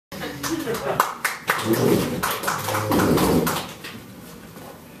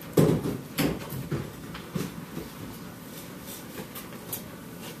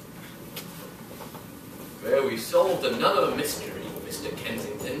Well, we solved another mystery, Mr.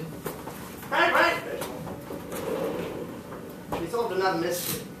 Kensington. Right. We solved another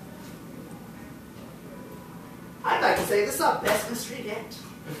mystery. I'd like to say this is our best mystery yet.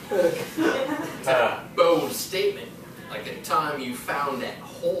 Bold statement. Like the time you found that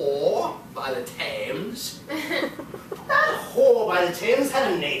whore by the Thames. That whore by the Thames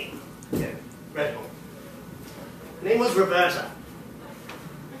had a name. Yeah, Reginald. Her name was Roberta.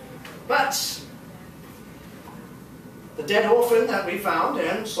 But the dead orphan that we found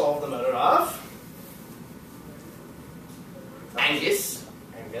and solved the murder of... Angus.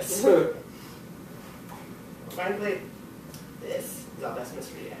 Frankly, this is our best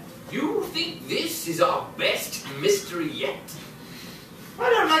mystery yet. You think this is our best mystery yet? I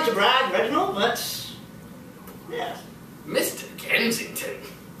don't like to brag, Reginald, but... yes. Mr. Kensington.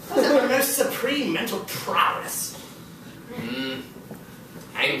 That's my most supreme mental prowess.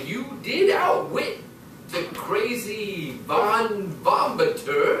 And you did outwit the crazy Von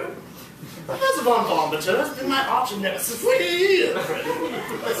Bombateur? Professor Von Bombateur has been my arch nemesis for years.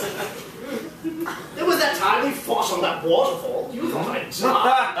 There was that time we fought on that waterfall. You thought I'd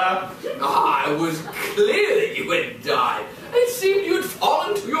died. It was clear that you had died. It seemed you had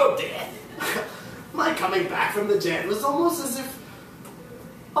fallen to your death. My coming back from the dead was almost as if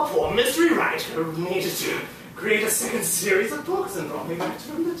a poor mystery writer needed to create a second series of books and brought me back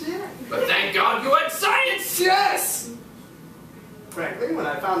from the dead. But thank God you had science! Yes! Frankly, when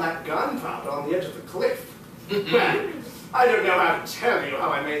I found that gunpowder on the edge of the cliff, well, I don't know how to tell you how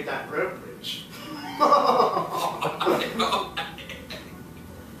I made that rope bridge.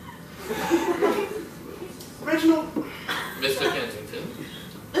 Reginald. Mr. Kensington.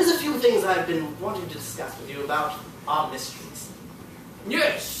 There's a few things I've been wanting to discuss with you about our mysteries.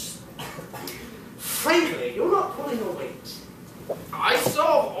 Yes. Frankly, you're not pulling your weight. I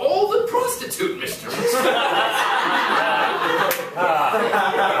solve all the prostitute mysteries.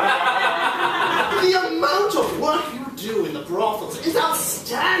 The amount of work you do in the brothels is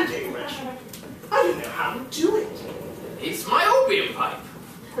outstanding, Reginald. I don't know how you do it. It's my opium pipe.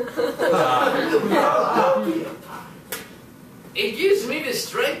 Opium pipe. It gives me the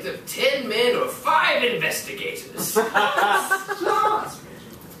strength of 10 men or 5 investigators. Stars, Reginald.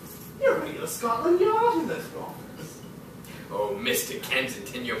 You're a regular Scotland Yard in those brothels. Oh, Mr.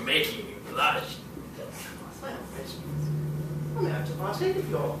 Kensington, you're making me blush. Well, Reginald, I'm going to have to partake of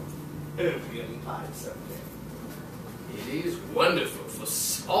your opium pipe someday. It is wonderful for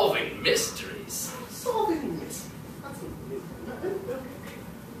solving mysteries. Solving mysteries? That's a new one.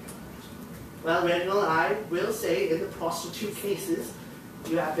 Well, Reginald, I will say in the prostitute cases,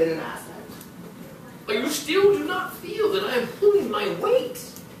 you have been an asset. But you still do not feel that I am pulling my weight.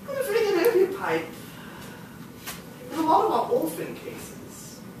 I'm afraid that opium pipe, in a lot of our orphan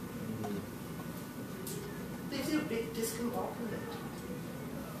cases, leaves you a bit discombobulated.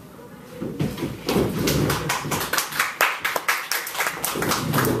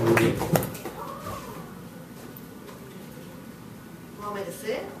 Want me to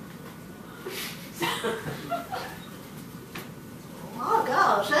sit? Oh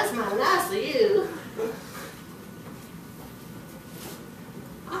gosh, that's mighty nice of you.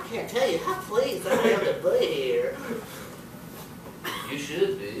 I can't tell you how pleased I am to be here. You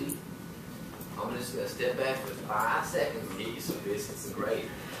should be. I'm just going to step back for 5 seconds and get you some biscuits and gravy.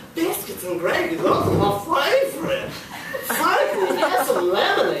 Biscuits and gravy, those are my favorite. Frankly, if you had some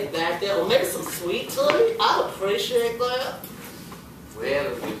lemonade back there, or maybe some sweet tea, I'd appreciate that. Well,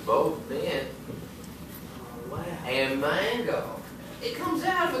 if we both been, Oh, wow. and mango, it comes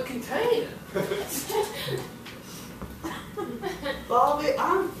out of a container. Bobby,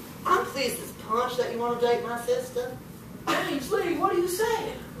 I'm pleased as punch that you want to date my sister. James Lee, what are you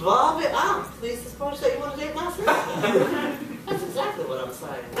saying? Bobby, I'm pleased as punch that you want to date my sister. That's exactly what I'm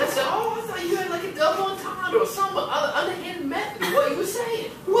saying. That's all? I thought you had like a double entendre or some other underhanded method of what you were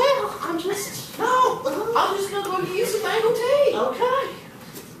saying. Well, I'm just... No, I'm just going to go get you some mango tea. Okay.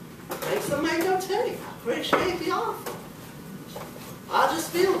 Make some mango tea. I appreciate the offer. I just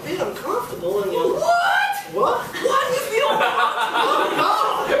feel a bit uncomfortable in your... What? What? Why do you feel Oh,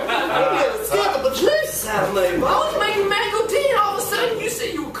 God! You scared the bejesus out of me, I was Bobby. making mango tea and all of a sudden you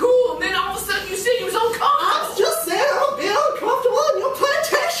said you were cool and then all of a sudden you said you was I uncomfortable. was just saying I'm a bit uncomfortable in your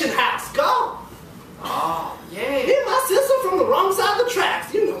plantation house. Go. Oh, yeah. You're my sister from the wrong side of the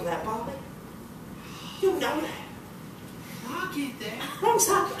tracks. You know that, Bobby. You know that. I'll get there. Wrong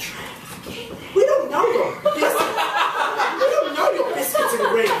side of the tracks. We don't know your biscuits. We don't know your biscuits and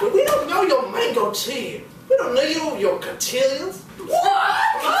gravy. We don't know mango tea. We don't need all your cotillions.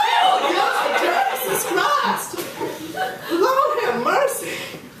 What? Jesus Christ! Lord have mercy.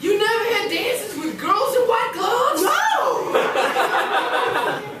 You never had dances with girls in white gloves? No!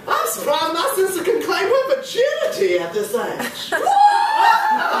 I'm surprised my sister can claim her virginity at this age.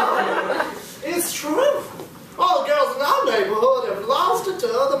 It's true. All the girls in our neighborhood have lost it to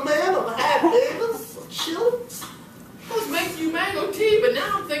other men or had babies or children. I was making you mango tea, but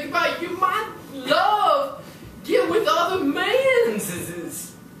now I'm thinking about you might love get with other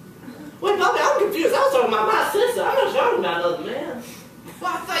men's. Wait, Bobby, I'm confused. I was talking about my sister. I'm not talking about other men.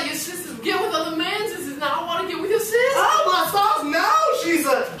 Well, I thought your sisters would get with other men's, and now I want to get with your sister. Oh, my stars,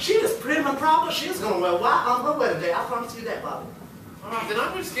 no! She is prim and proper. She's going to wear white on her wedding day. I promise you that, Bobby. All right, then I'm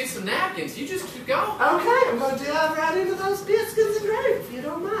going to just get some napkins. You just keep going. Okay, I'm going to dive right into those biscuits and gravy, if you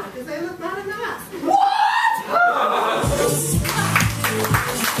don't mind, because they look mighty nice.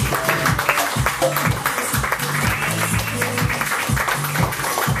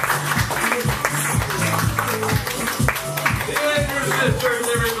 Sisters,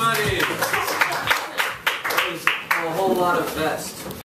 everybody! That was a whole lot of best.